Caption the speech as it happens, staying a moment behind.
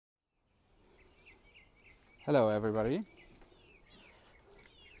Hello everybody,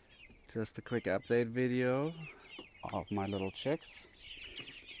 just a quick update video of my little chicks.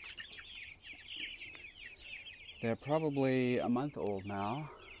 They're probably a month old now,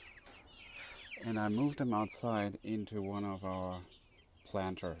 and I moved them outside into one of our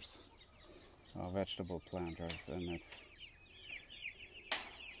planters, our vegetable planters, and it's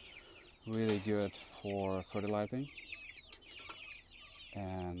really good for fertilizing,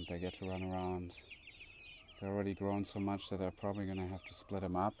 and they get to run around. They're already grown so much that I'm probably going to have to split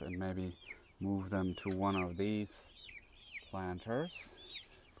them up and maybe move them to one of these planters.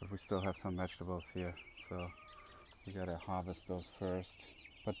 But we still have some vegetables here, so we got to harvest those first.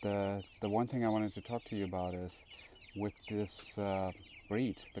 But the one thing I wanted to talk to you about is with this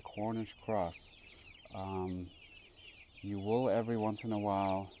breed, the Cornish cross, you will every once in a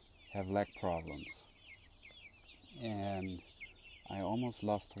while have leg problems. And I almost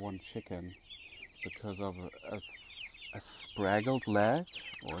lost one chicken because of a spraggled leg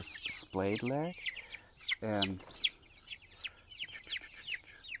or splayed leg, and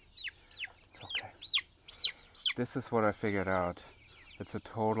it's okay. This is what I figured out. It's a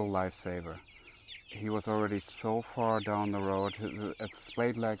total lifesaver. He was already so far down the road. A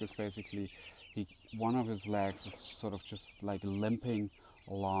splayed leg is basically one of his legs is sort of just like limping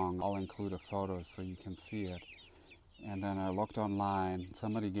along. I'll include a photo so you can see it. And then I looked online,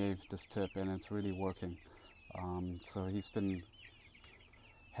 somebody gave this tip and it's really working. So he's been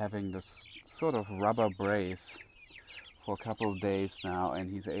having this sort of rubber brace for a couple of days now,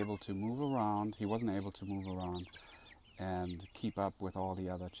 and he's able to move around. He wasn't able to move around and keep up with all the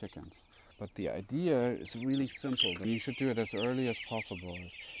other chickens. But the idea is really simple. You should do it as early as possible.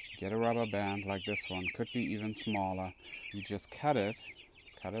 Get a rubber band like this one, could be even smaller. You just cut it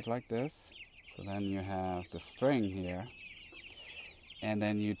like this. So then you have the string here, and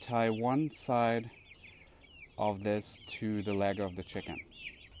then you tie one side of this to the leg of the chicken.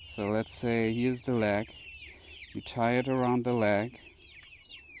 So let's say here's the leg. You tie it around the leg,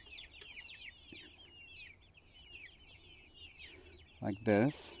 like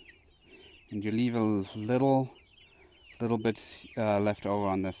this, and you leave a little bit left over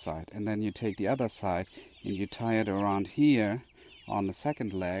on this side. And then you take the other side and you tie it around here on the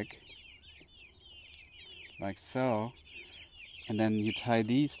second leg, like so, and then you tie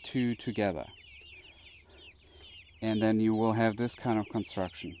these two together, and then you will have this kind of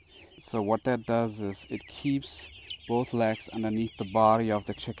construction. So what that does is it keeps both legs underneath the body of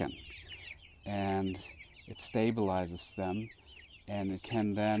the chicken, and it stabilizes them, and it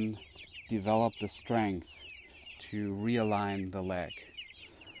can then develop the strength to realign the leg.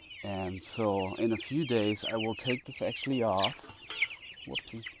 And so in a few days I will take this actually off.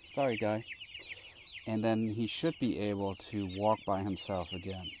 Whoopsie, sorry guy. And then he should be able to walk by himself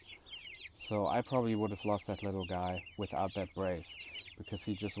again. So I probably would have lost that little guy without that brace, because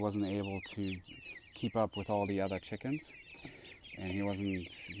he just wasn't able to keep up with all the other chickens, and he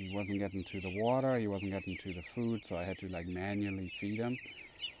wasn't getting to the water, he wasn't getting to the food, so I had to like manually feed him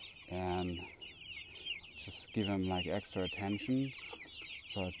and just give him like extra attention.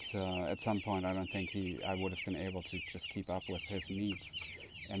 But at some point I don't think I would have been able to just keep up with his needs.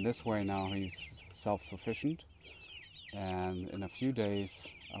 And this way now he's self-sufficient, and in a few days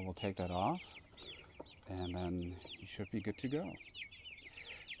I will take that off, and then he should be good to go.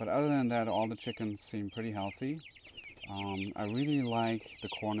 But other than that, all the chickens seem pretty healthy. I really like the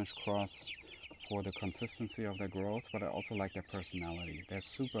Cornish cross for the consistency of their growth, but I also like their personality. They're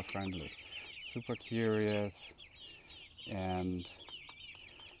super friendly, super curious, and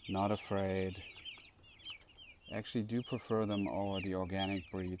not afraid. I actually do prefer them over the organic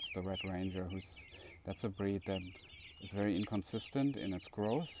breeds, the Red Ranger, that's a breed that is very inconsistent in its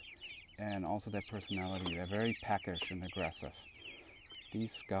growth, and also their personality. They're very peckish and aggressive.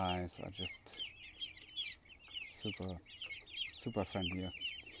 These guys are just super friendly.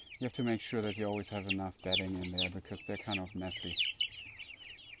 You have to make sure that you always have enough bedding in there, because they're kind of messy.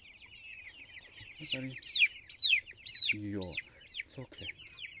 Hey buddy. Yo, it's okay.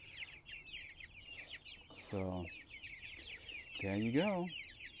 So there you go.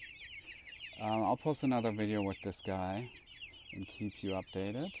 I'll post another video with this guy and keep you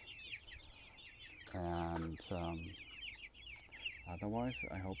updated. And otherwise,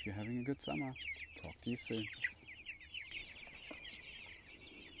 I hope you're having a good summer. Talk to you soon.